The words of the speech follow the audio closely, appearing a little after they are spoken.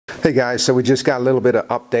Hey guys, so we just got a little bit of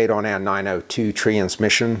update on our 902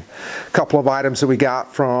 transmission. A couple of items that we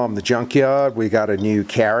got from the junkyard. We got a new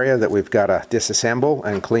carrier that we've got to disassemble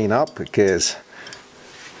and clean up because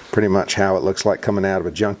pretty much how it looks like coming out of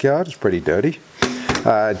a junkyard. It's pretty dirty.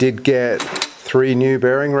 Did get 3 new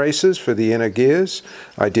bearing races for the inner gears.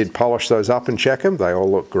 I did polish those up and check them. They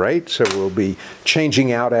all look great, so we'll be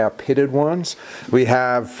changing out our pitted ones. We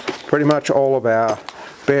have pretty much all of our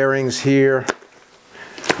bearings here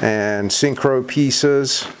and synchro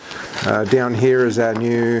pieces. Down here is our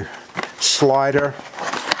new slider,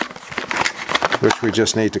 which we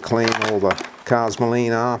just need to clean all the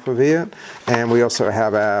cosmoline off of it. And we also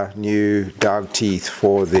have our new dog teeth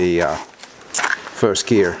for the first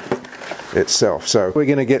gear itself. So we're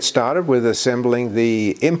going to get started with assembling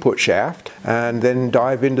the input shaft and then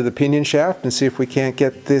dive into the pinion shaft and see if we can't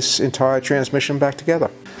get this entire transmission back together.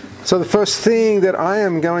 So the first thing that I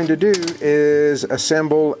am going to do is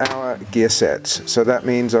assemble our gear sets. So that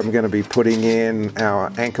means I'm going to be putting in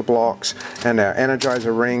our anchor blocks and our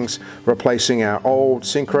energizer rings, replacing our old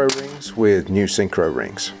synchro rings with new synchro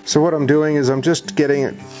rings. So what I'm doing is I'm just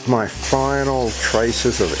getting my final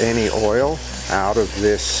traces of any oil out of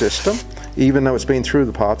this system. Even though it's been through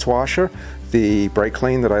the parts washer, the brake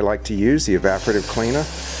clean that I like to use, the evaporative cleaner,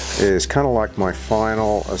 is kind of like my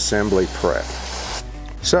final assembly prep.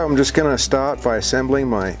 So I'm just going to start by assembling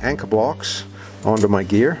my anchor blocks onto my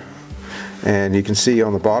gear. And you can see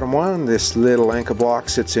on the bottom one, this little anchor block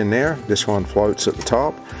sits in there. This one floats at the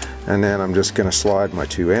top. And then I'm just going to slide my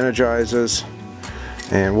 2 energizers.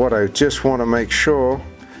 And what I just want to make sure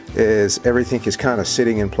is everything is kind of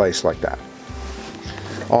sitting in place like that.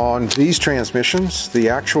 On these transmissions, the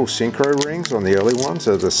actual synchro rings on the early ones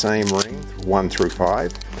are the same ring, 1 through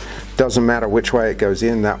 5. Doesn't matter which way it goes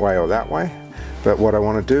in, that way or that way. But what I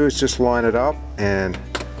want to do is just line it up and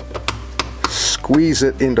squeeze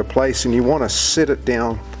it into place, and you want to sit it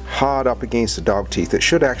down hard up against the dog teeth. It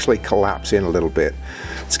should actually collapse in a little bit.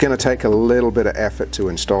 It's going to take a little bit of effort to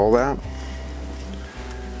install that,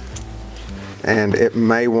 and it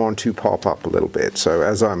may want to pop up a little bit. So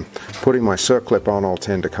as I'm putting my circlip on, I'll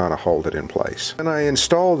tend to kind of hold it in place. When I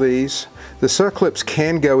install these, the circlips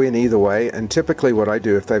can go in either way, and typically what I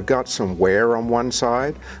do, if they've got some wear on one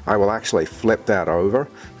side, I will actually flip that over.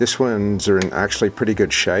 This one's are in actually pretty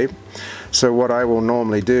good shape. So what I will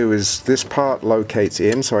normally do is this part locates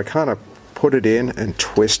in, so I kind of put it in and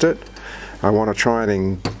twist it. I want to try and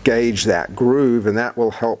engage that groove, and that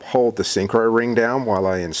will help hold the synchro ring down while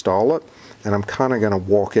I install it. And I'm kind of going to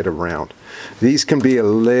walk it around. These can be a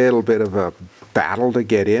little bit of a battle to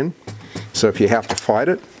get in, so if you have to fight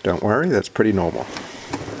it, don't worry, that's pretty normal.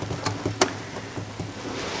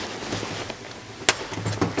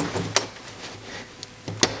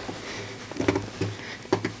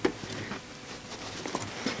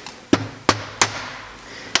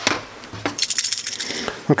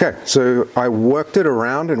 Okay, so I worked it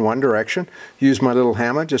around in one direction, used my little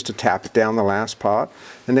hammer just to tap it down the last part,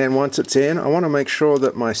 and then once it's in, I want to make sure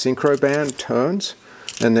that my synchro band turns,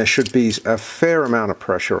 and there should be a fair amount of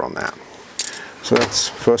pressure on that. So that's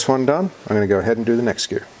first one done. I'm going to go ahead and do the next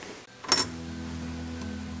gear.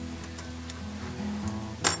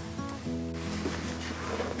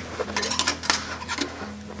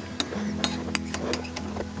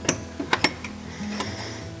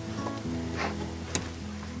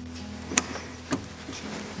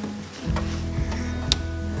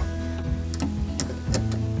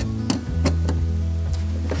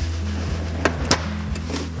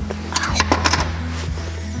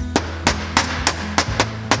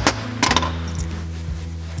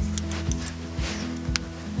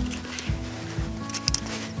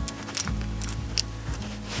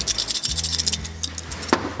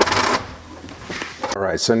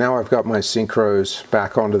 Alright, so now I've got my synchros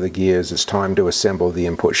back onto the gears. It's time to assemble the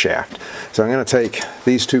input shaft. So I'm going to take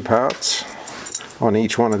these 2 parts on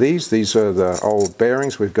each one of these. These are the old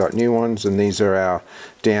bearings. We've got new ones, and these are our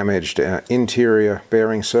damaged interior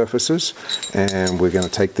bearing surfaces. And we're going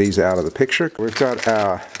to take these out of the picture. We've got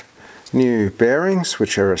our new bearings,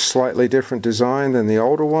 which are a slightly different design than the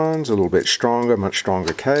older ones, a little bit stronger, much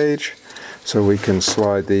stronger cage. So we can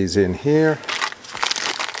slide these in here.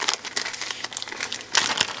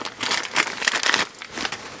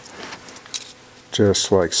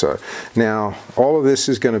 Just like so. Now, all of this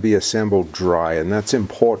is going to be assembled dry, and that's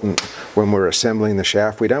important when we're assembling the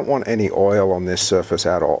shaft. We don't want any oil on this surface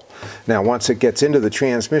at all. Now, once it gets into the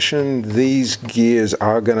transmission, these gears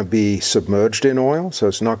are going to be submerged in oil, so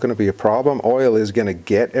it's not going to be a problem. Oil is going to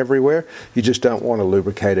get everywhere. You just don't want to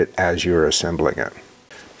lubricate it as you're assembling it.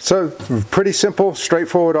 So pretty simple,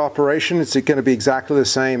 straightforward operation. It's going to be exactly the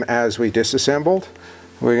same as we disassembled.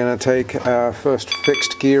 we're going to take our first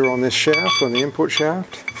fixed gear on this shaft, on the input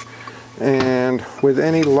shaft, and with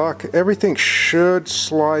any luck everything should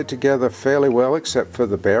slide together fairly well except for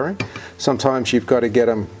the bearing. Sometimes you've got to get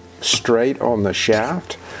them straight on the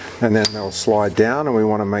shaft and then they'll slide down, and we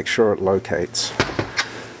want to make sure it locates.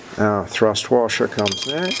 Our thrust washer comes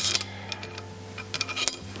next,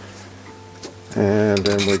 and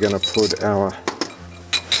then we're going to put our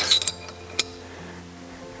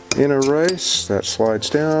inner race that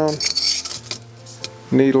slides down,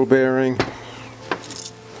 needle bearing,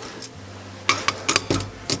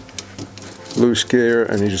 loose gear,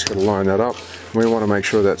 and you just got to line that up. We want to make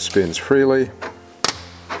sure that spins freely.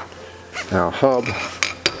 Our hub,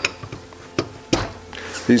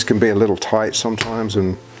 these can be a little tight sometimes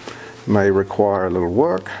and may require a little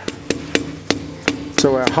work.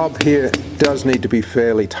 So our hub here does need to be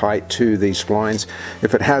fairly tight to these splines.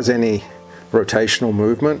 If it has any rotational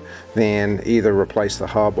movement, then either replace the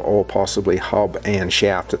hub or possibly hub and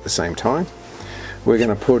shaft at the same time. We're going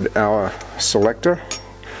to put our selector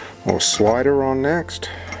or slider on next.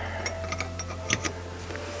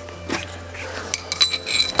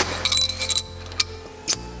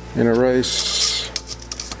 Inner race,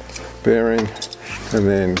 bearing, and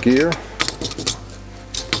then gear.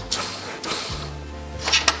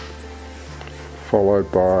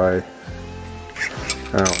 Followed by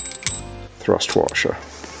our thrust washer.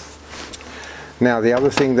 Now the other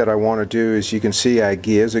thing that I want to do is, you can see our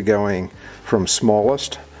gears are going from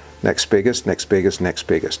smallest, next biggest, next biggest, next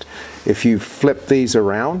biggest. If you flip these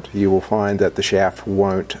around, you will find that the shaft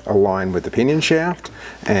won't align with the pinion shaft,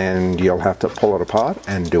 and you'll have to pull it apart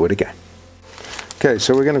and do it again. Okay,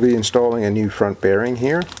 so we're going to be installing a new front bearing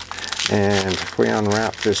here, and if we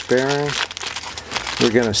unwrap this bearing,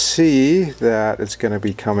 we're going to see that it's going to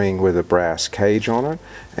be coming with a brass cage on it,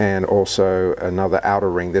 and also another outer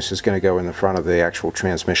ring. This is going to go in the front of the actual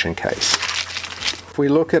transmission case. If we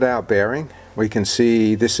look at our bearing, we can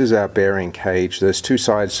see this is our bearing cage. There's two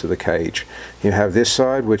sides to the cage. You have this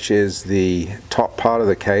side, which is the top part of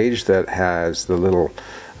the cage that has the little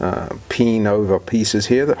peen over pieces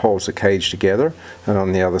here that holds the cage together, and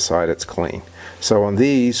on the other side it's clean. So on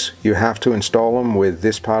these, you have to install them with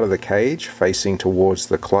this part of the cage facing towards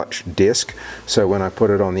the clutch disc. So when I put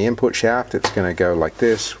it on the input shaft, it's going to go like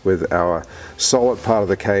this, with our solid part of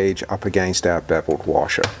the cage up against our beveled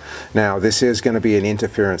washer. Now this is going to be an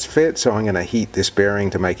interference fit, so I'm going to heat this bearing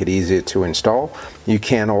to make it easier to install. You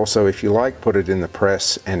can also, if you like, put it in the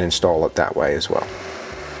press and install it that way as well.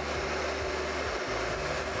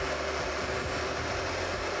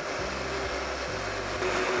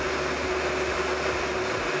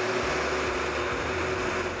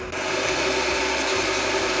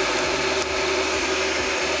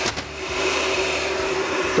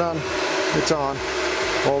 Done. It's on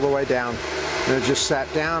all the way down. And it just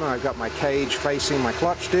sat down, and I've got my cage facing my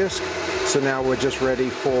clutch disc. So now we're just ready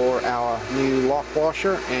for our new lock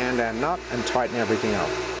washer and our nut, and tighten everything up.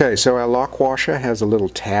 Okay, so our lock washer has a little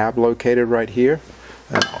tab located right here.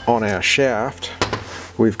 And on our shaft,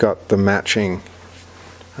 we've got the matching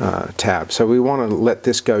tab. So we want to let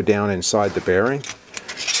this go down inside the bearing.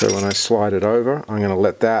 So when I slide it over, I'm going to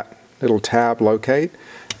let that little tab locate,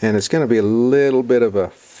 and it's going to be a little bit of a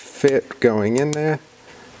fit going in there.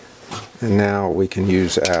 And now we can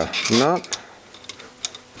use our nut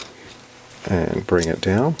and bring it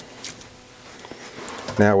down.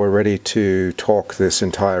 Now we're ready to torque this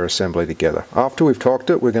entire assembly together. After we've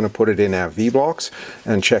torqued it, we're going to put it in our V-blocks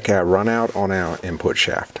and check our runout on our input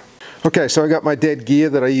shaft. Okay, so I got my dead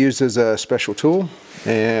gear that I used as a special tool,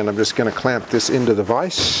 and I'm just going to clamp this into the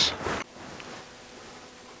vise.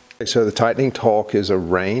 So the tightening torque is a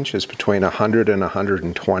range. It's between 100 and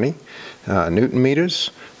 120 Newton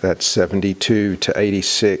meters. That's 72 to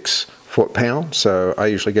 86 foot-pounds. So I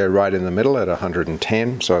usually go right in the middle at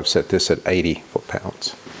 110. So I've set this at 80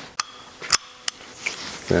 foot-pounds.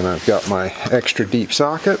 Then I've got my extra deep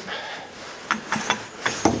socket.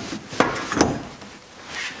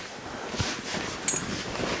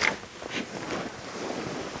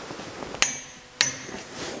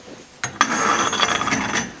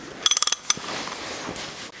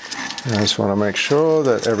 I just want to make sure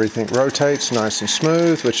that everything rotates nice and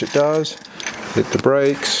smooth, which it does. Hit the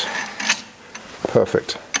brakes.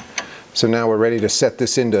 Perfect. So now we're ready to set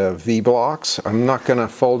this into V-blocks. I'm not going to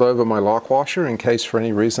fold over my lock washer in case for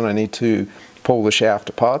any reason I need to pull the shaft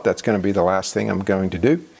apart. That's going to be the last thing I'm going to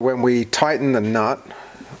do. When we tighten the nut,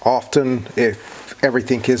 often if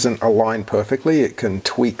everything isn't aligned perfectly, it can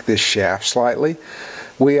tweak this shaft slightly.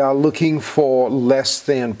 we are looking for less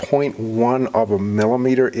than 0.1 of a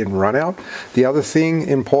millimeter in runout. The other thing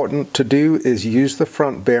important to do is use the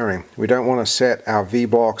front bearing. We don't want to set our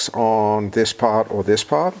V-blocks on this part or this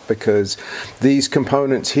part, because these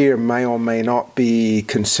components here may or may not be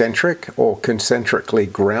concentric or concentrically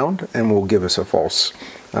ground and will give us a false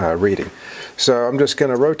reading. So I'm just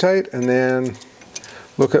going to rotate and then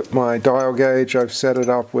look at my dial gauge. I've set it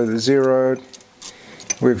up with a 0.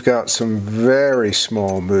 We've got some very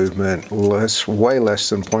small movement, way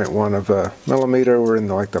less than 0.1 of a millimeter. We're in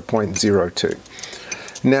like the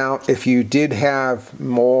 0.02. Now, if you did have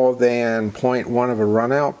more than 0.1 of a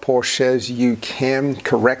runout, Porsche says you can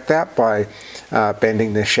correct that by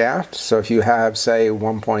bending the shaft. So if you have, say,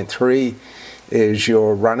 1.3 is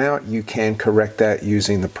your runout, you can correct that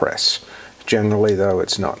using the press. Generally, though,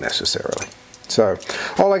 it's not necessarily. So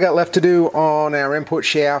all I got left to do on our input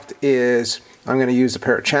shaft is I'm going to use a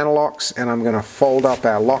pair of channel locks, and I'm going to fold up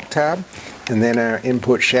our lock tab, and then our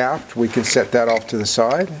input shaft, we can set that off to the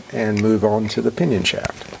side and move on to the pinion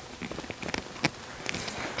shaft.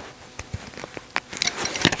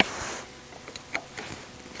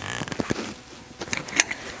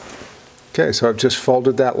 Okay, so I've just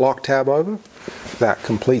folded that lock tab over. That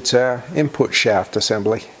completes our input shaft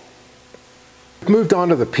assembly. Moved on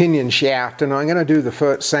to the pinion shaft, and I'm going to do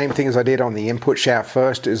the same thing as I did on the input shaft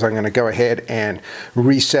first. Is I'm going to go ahead and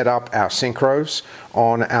reset up our synchros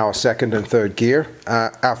on our second and third gear.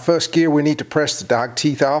 Our first gear, we need to press the dog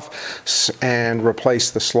teeth off and replace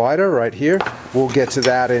the slider right here. We'll get to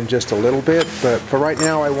that in just a little bit, but for right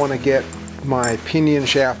now I want to get my pinion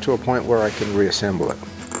shaft to a point where I can reassemble it.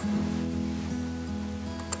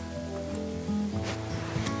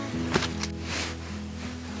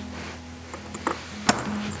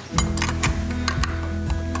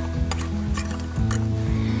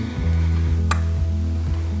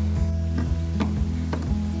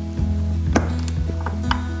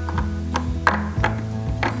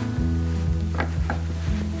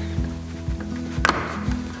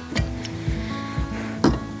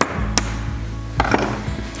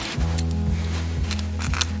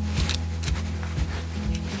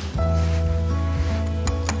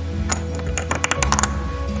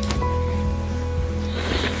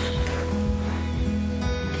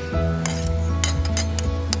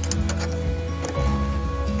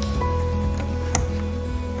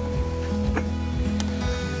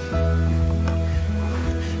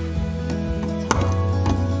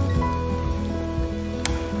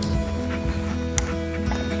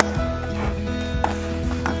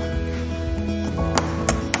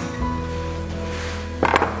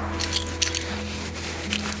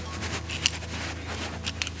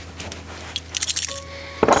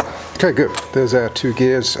 Okay, good. There's our two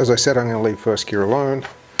gears. As I said, I'm going to leave first gear alone.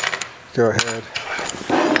 Go ahead,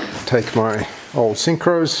 take my old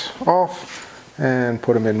synchros off and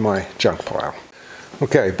put them in my junk pile.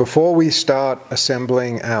 Okay, before we start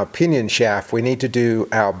assembling our pinion shaft, we need to do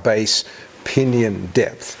our base pinion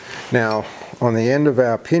depth. Now, on the end of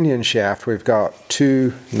our pinion shaft, we've got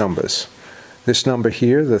two numbers. This number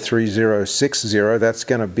here, the 3060, that's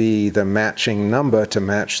going to be the matching number to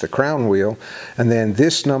match the crown wheel. And then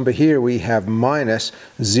this number here, we have minus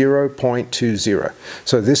 0.20.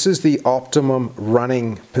 So this is the optimum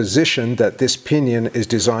running position that this pinion is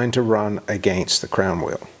designed to run against the crown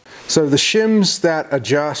wheel. So the shims that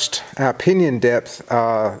adjust our pinion depth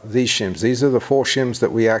are these shims. These are the 4 shims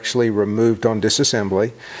that we actually removed on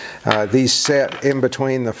disassembly. These set in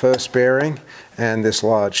between the first bearing and this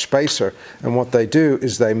large spacer, and what they do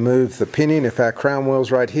is they move the pinion. If our crown wheel's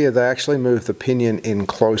right here, they actually move the pinion in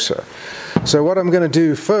closer. So what I'm going to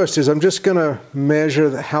do first is I'm just going to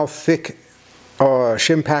measure how thick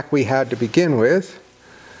shim pack we had to begin with,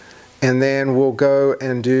 and then we'll go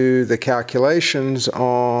and do the calculations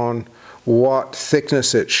on what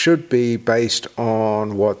thickness it should be based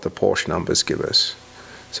on what the Porsche numbers give us.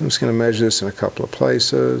 So I'm just going to measure this in a couple of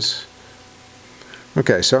places.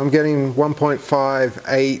 Okay, so I'm getting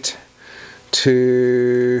 1.58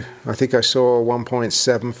 to, I think I saw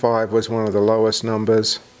 1.75 was one of the lowest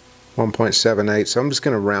numbers, 1.78, so I'm just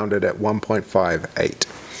going to round it at 1.58.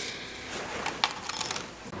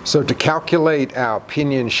 So to calculate our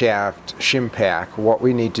pinion shaft shim pack, what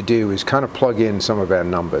we need to do is kind of plug in some of our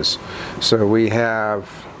numbers. So we have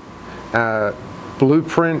a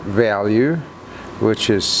blueprint value, which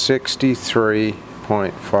is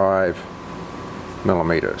 63.5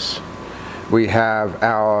 millimeters. We have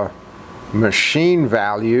our machine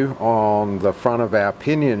value on the front of our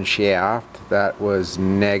pinion shaft, that was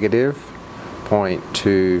negative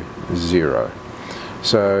 0.20.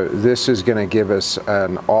 So this is going to give us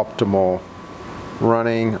an optimal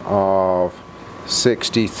running of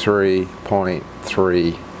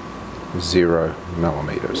 63.30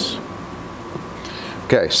 millimeters.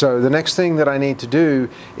 Okay, so the next thing that I need to do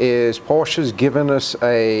is Porsche's given us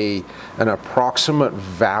an approximate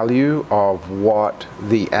value of what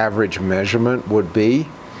the average measurement would be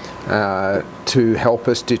to help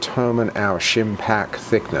us determine our shim pack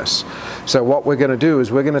thickness. So what we're going to do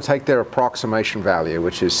is we're going to take their approximation value,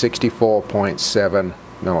 which is 64.7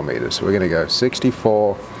 millimeters. So we're going to go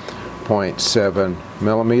 64.7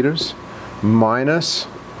 millimeters minus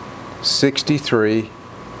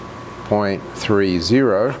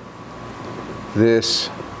 63.30. This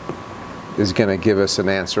is going to give us an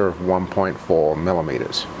answer of 1.4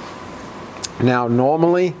 millimeters. Now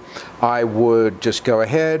normally I would just go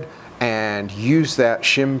ahead and use that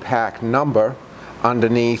shim pack number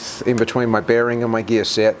underneath, in between my bearing and my gear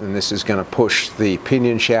set, and this is going to push the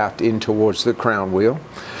pinion shaft in towards the crown wheel.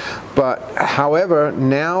 But however,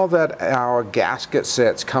 now that our gasket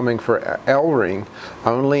sets coming for L-ring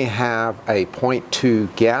only have a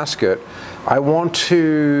 0.2 gasket, I want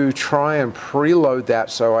to try and preload that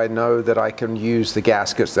so I know that I can use the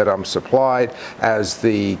gaskets that I'm supplied, as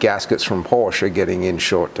the gaskets from Porsche are getting in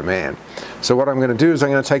short demand. So what I'm going to do is I'm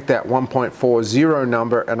going to take that 1.40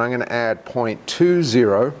 number and I'm going to add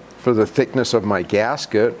 0.20 for the thickness of my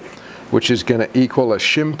gasket, which is going to equal a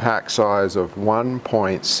shim pack size of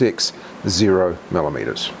 1.60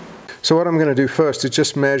 millimeters. So what I'm going to do first is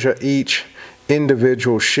just measure each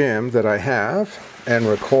individual shim that I have and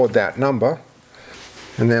record that number,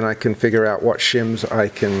 and then I can figure out what shims I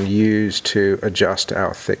can use to adjust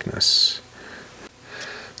our thickness.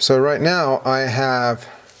 So right now I have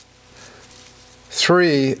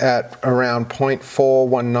 3 at around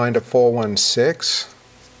 0.419 to 416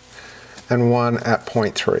 and 1 at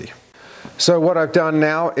 0.3. So what I've done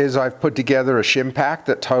now is I've put together a shim pack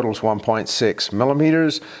that totals 1.6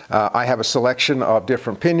 millimeters. I have a selection of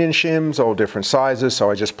different pinion shims, all different sizes, so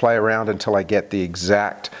I just play around until I get the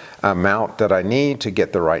exact amount that I need to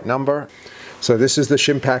get the right number. So this is the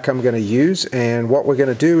shim pack I'm going to use, and what we're going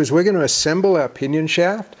to do is we're going to assemble our pinion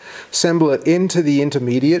shaft, assemble it into the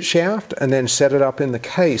intermediate shaft, and then set it up in the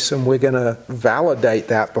case, and we're going to validate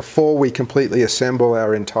that before we completely assemble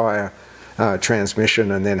our entire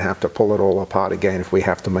transmission and then have to pull it all apart again if we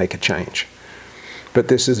have to make a change. But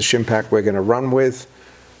this is the shim pack we're going to run with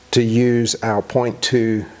to use our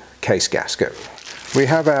 0.2 case gasket. We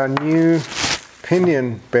have our new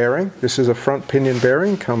pinion bearing. This is a front pinion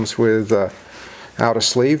bearing, comes with outer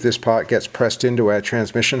sleeve. This part gets pressed into our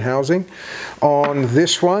transmission housing. On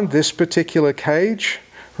this one, this particular cage,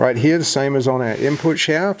 right here, the same as on our input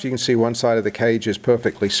shaft, you can see one side of the cage is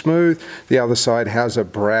perfectly smooth. The other side has a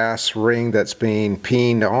brass ring that's been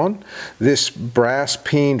peened on. This brass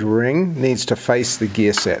peened ring needs to face the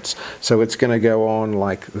gear sets, so it's going to go on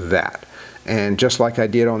like that. And just like I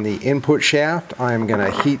did on the input shaft, I'm going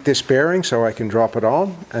to heat this bearing so I can drop it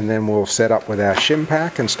on, and then we'll set up with our shim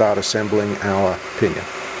pack and start assembling our pinion.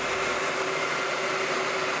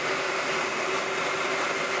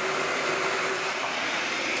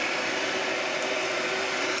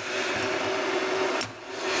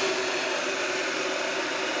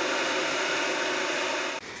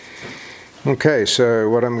 Okay, so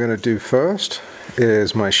what I'm going to do first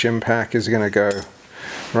is my shim pack is going to go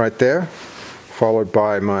right there, followed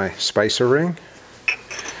by my spacer ring,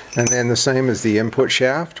 and then the same as the input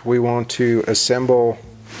shaft, we want to assemble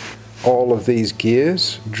all of these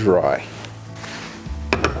gears dry.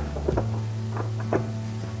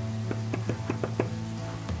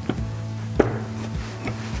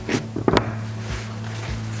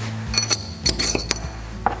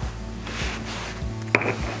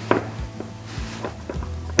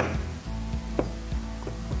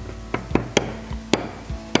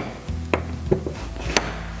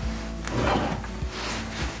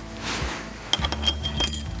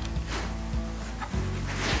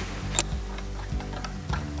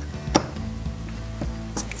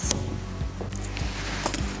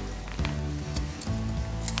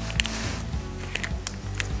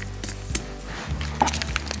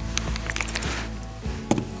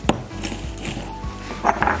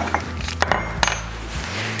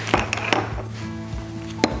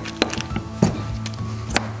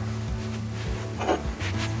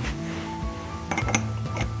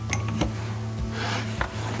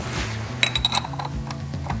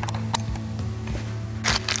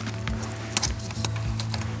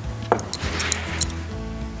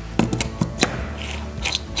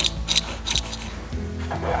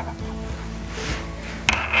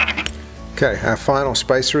 Okay, our final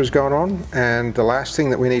spacer has gone on, and the last thing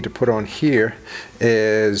that we need to put on here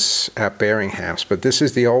is our bearing halves. But this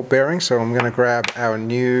is the old bearing, so I'm going to grab our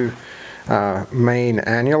new main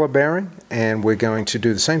annular bearing, and we're going to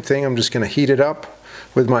do the same thing. I'm just going to heat it up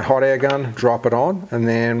with my hot air gun, drop it on, and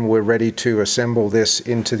then we're ready to assemble this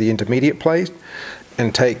into the intermediate plate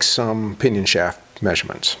and take some pinion shaft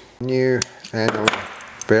measurements. New annular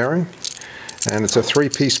bearing, and it's a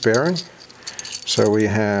 3-piece bearing. So we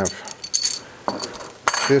have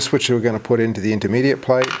this, which we're going to put into the intermediate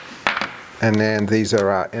plate, and then these are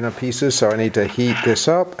our inner pieces, so I need to heat this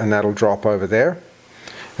up and that'll drop over there,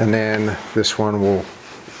 and then this one will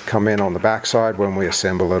come in on the back side when we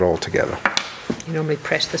assemble it all together. You normally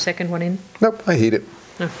press the second one in? Nope, I heat it.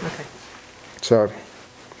 Oh, okay. So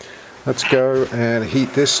let's go and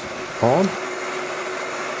heat this on.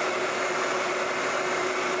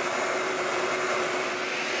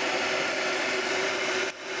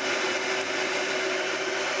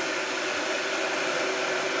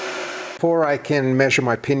 Before I can measure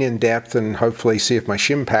my pinion depth and hopefully see if my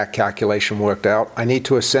shim pack calculation worked out, I need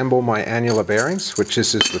to assemble my annular bearings, which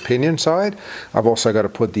this is the pinion side. I've also got to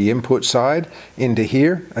put the input side into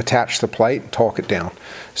here, attach the plate, torque it down.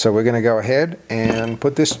 So we're going to go ahead and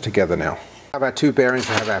put this together now. I have our two bearings.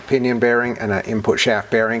 We have our pinion bearing and our input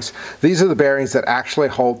shaft bearings. These are the bearings that actually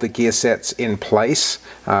hold the gear sets in place.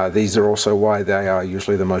 These are also why they are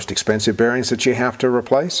usually the most expensive bearings that you have to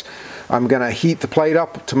replace. I'm going to heat the plate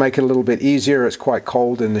up to make it a little bit easier. It's quite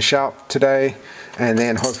cold in the shop today, and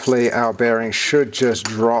then hopefully our bearings should just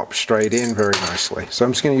drop straight in very nicely. So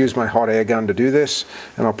I'm just going to use my hot air gun to do this,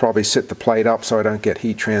 and I'll probably sit the plate up so I don't get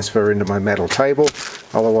heat transfer into my metal table.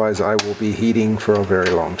 Otherwise I will be heating for a very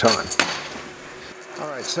long time.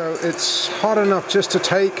 Alright, so it's hot enough just to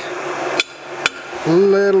take a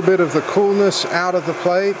little bit of the coolness out of the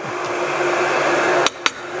plate.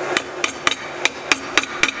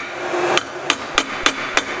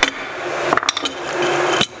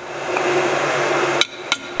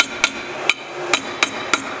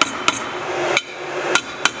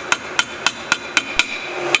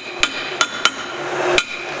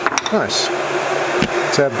 Nice.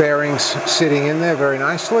 So our bearings sitting in there very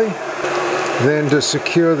nicely. Then to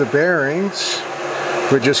secure the bearings,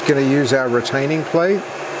 we're just going to use our retaining plate.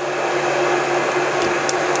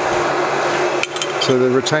 So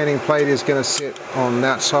the retaining plate is going to sit on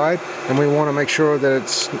that side, and we want to make sure that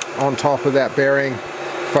it's on top of that bearing.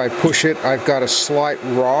 If I push it, I've got a slight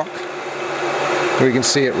rock. We can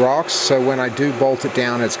see it rocks, so when I do bolt it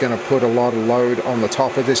down, it's going to put a lot of load on the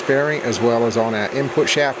top of this bearing as well as on our input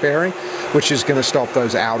shaft bearing, which is going to stop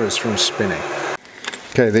those outers from spinning.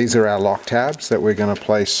 Okay, these are our lock tabs that we're going to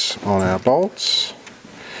place on our bolts,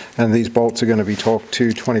 and these bolts are going to be torqued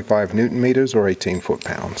to 25 Newton meters or 18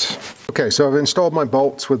 foot-pounds. Okay, so I've installed my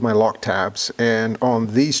bolts with my lock tabs, and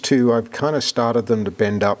on these two I've kind of started them to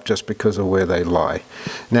bend up just because of where they lie.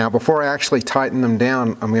 Now before I actually tighten them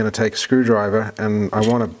down, I'm going to take a screwdriver and I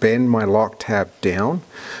want to bend my lock tab down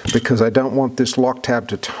because I don't want this lock tab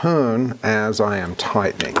to turn as I am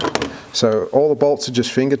tightening. So all the bolts are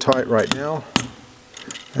just finger tight right now,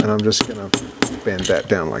 and I'm just going to bend that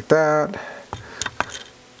down like that.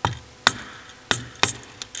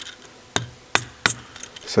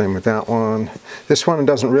 Same with that one. This one, it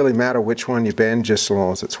doesn't really matter which one you bend, just as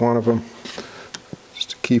long as it's one of them,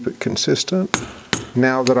 just to keep it consistent.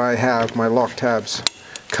 Now that I have my lock tabs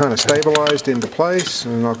kind of stabilized into place,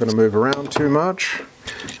 and I'm not going to move around too much,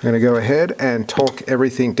 I'm going to go ahead and torque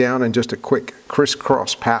everything down in just a quick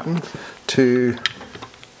crisscross pattern to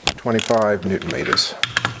 25 Newton meters.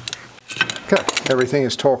 Okay, everything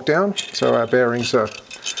is torqued down, so our bearings are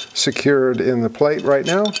secured in the plate right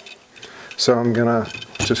now. So I'm going to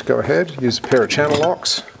just go ahead, use a pair of channel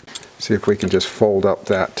locks, see if we can just fold up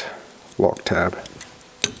that lock tab.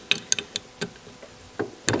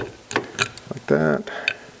 Like that.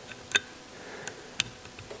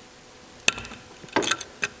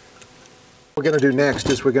 What we're going to do next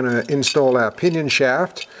is we're going to install our pinion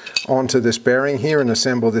shaft onto this bearing here and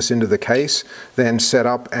assemble this into the case, then set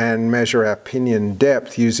up and measure our pinion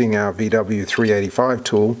depth using our VW 385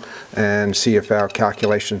 tool and see if our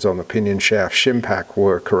calculations on the pinion shaft shim pack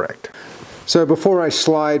were correct. So before I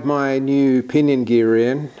slide my new pinion gear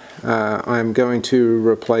in, I'm going to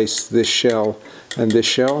replace this shell and this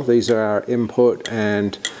shell. These are our input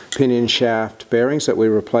and pinion shaft bearings that we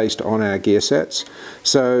replaced on our gear sets.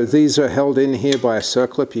 So these are held in here by a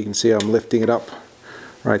circlip. You can see I'm lifting it up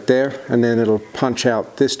right there, and then it'll punch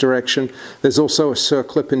out this direction. There's also a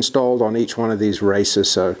circlip installed on each one of these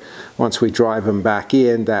races, so once we drive them back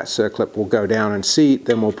in, that circlip will go down and seat,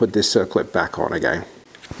 then we'll put this circlip back on again.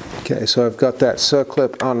 Okay, so I've got that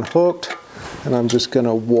circlip unhooked, and I'm just going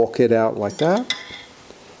to walk it out like that.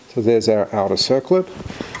 So there's our outer circlip.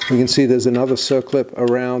 You can see there's another circlip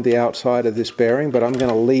around the outside of this bearing, but I'm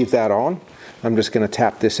going to leave that on. I'm just going to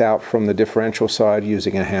tap this out from the differential side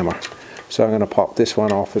using a hammer. So I'm going to pop this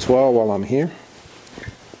one off as well while I'm here.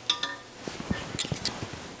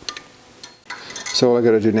 So all I've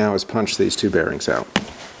got to do now is punch these two bearings out.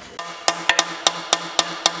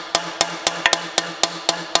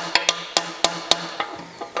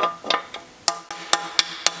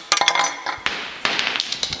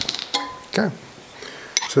 Okay,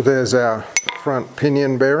 so there's our front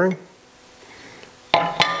pinion bearing.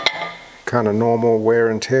 Kind of normal wear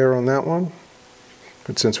and tear on that one.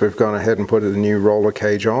 But since we've gone ahead and put a new roller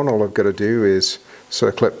cage on, all I've got to do is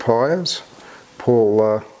circlip pliers,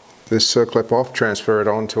 pull this circlip off, transfer it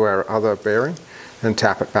onto our other bearing, and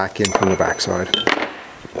tap it back in from the backside.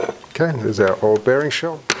 Okay, there's our old bearing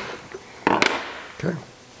shell. Okay,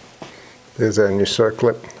 there's our new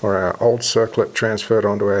circlip, or our old circlip transferred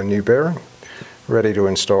onto our new bearing, ready to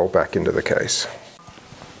install back into the case.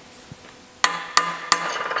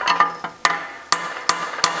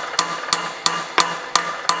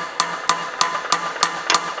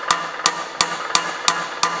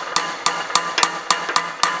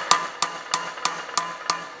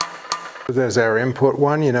 There's our input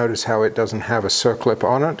one. You notice how it doesn't have a circlip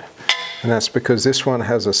on it, and that's because this one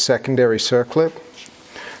has a secondary circlip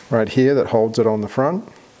right here that holds it on the front,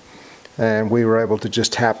 and we were able to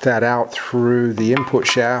just tap that out through the input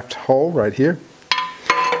shaft hole right here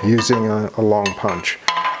using a long punch.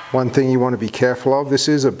 One thing you want to be careful of, this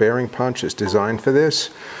is a bearing punch, it's designed for this.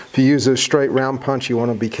 If you use a straight round punch, you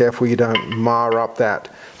want to be careful you don't mar up that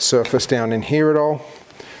surface down in here at all.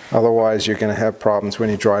 Otherwise, you're going to have problems when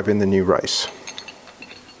you drive in the new race.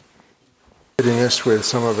 Hitting this with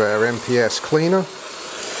some of our MPS cleaner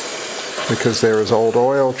because there is old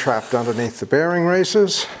oil trapped underneath the bearing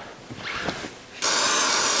races.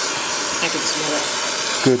 I can smell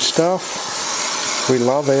it. Good stuff. We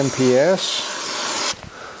love MPS.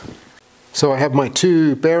 So I have my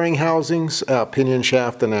two bearing housings, our pinion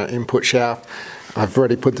shaft and our input shaft. I've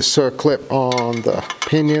already put the circlip on the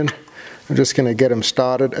pinion. I'm just going to get them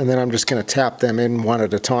started, and then I'm just going to tap them in one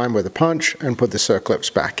at a time with a punch and put the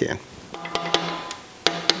circlips back in.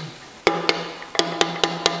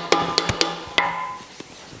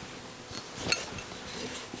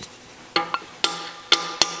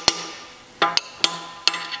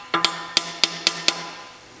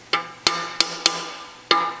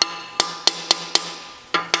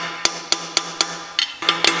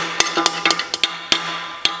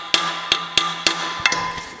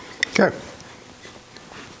 Okay,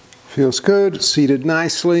 feels good, seated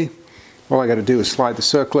nicely. All I got to do is slide the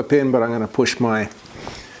circlip in, but I'm going to push my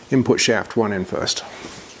input shaft one in first.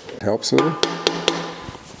 Helps a little.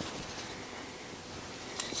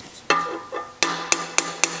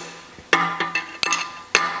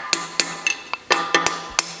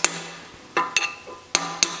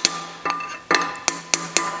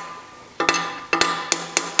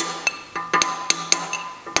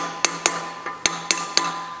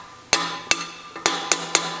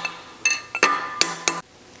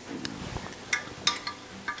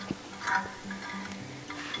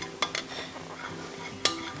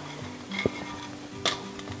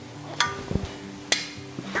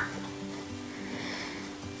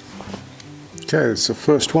 Okay, it's the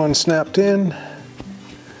first one snapped in.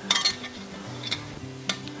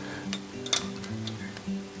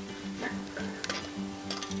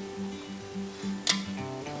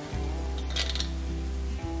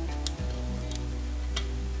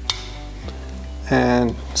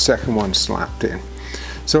 And second one slapped in.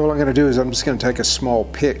 So all I'm going to do is I'm just going to take a small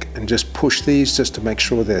pick and just push these just to make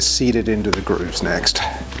sure they're seated into the grooves next.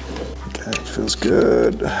 Okay, it feels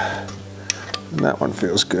good. And that one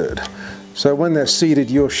feels good. So when they're seated,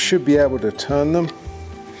 you should be able to turn them,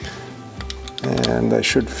 and they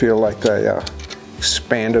should feel like they are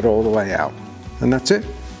expanded all the way out. And that's it.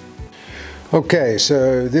 Okay,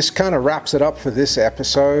 so this kind of wraps it up for this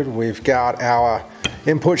episode. We've got our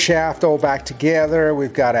input shaft all back together,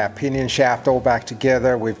 we've got our pinion shaft all back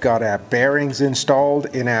together, we've got our bearings installed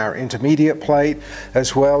in our intermediate plate,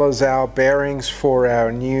 as well as our bearings for our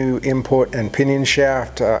new input and pinion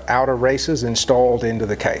shaft outer races installed into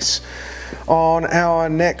the case. On our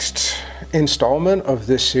next installment of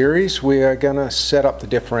this series, we are going to set up the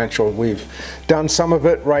differential. We've done some of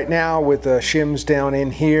it right now with the shims down in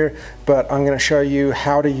here, but I'm going to show you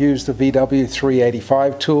how to use the VW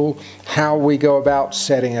 385 tool, how we go about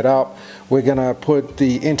setting it up. We're going to put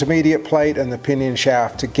the intermediate plate and the pinion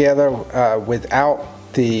shaft together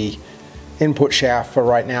without the input shaft for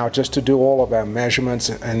right now, just to do all of our measurements,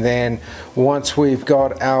 and then once we've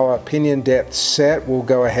got our pinion depth set, we'll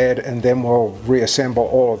go ahead and then we'll reassemble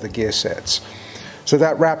all of the gear sets. So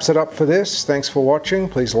that wraps it up for this. Thanks for watching.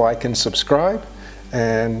 Please like and subscribe,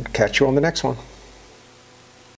 and catch you on the next one.